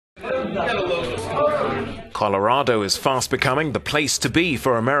Colorado is fast becoming the place to be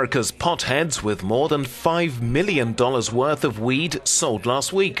for America's potheads, with more than $5 million worth of weed sold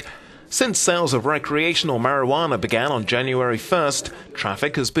last week. Since sales of recreational marijuana began on January 1st,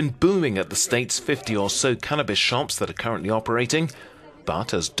 traffic has been booming at the state's 50 or so cannabis shops that are currently operating.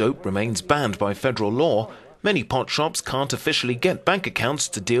 But as dope remains banned by federal law, many pot shops can't officially get bank accounts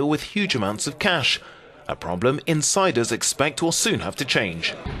to deal with huge amounts of cash. A problem insiders expect will soon have to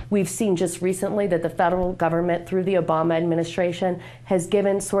change. We've seen just recently that the federal government, through the Obama administration, has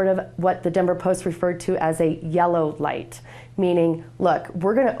given sort of what the Denver Post referred to as a yellow light, meaning, look,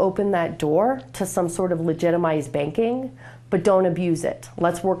 we're going to open that door to some sort of legitimized banking, but don't abuse it.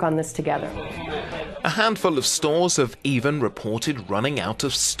 Let's work on this together. A handful of stores have even reported running out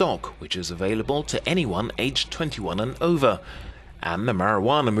of stock, which is available to anyone aged 21 and over. And the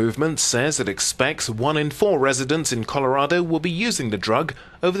marijuana movement says it expects 1 in 4 residents in Colorado will be using the drug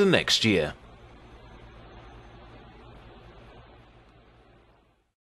over the next year.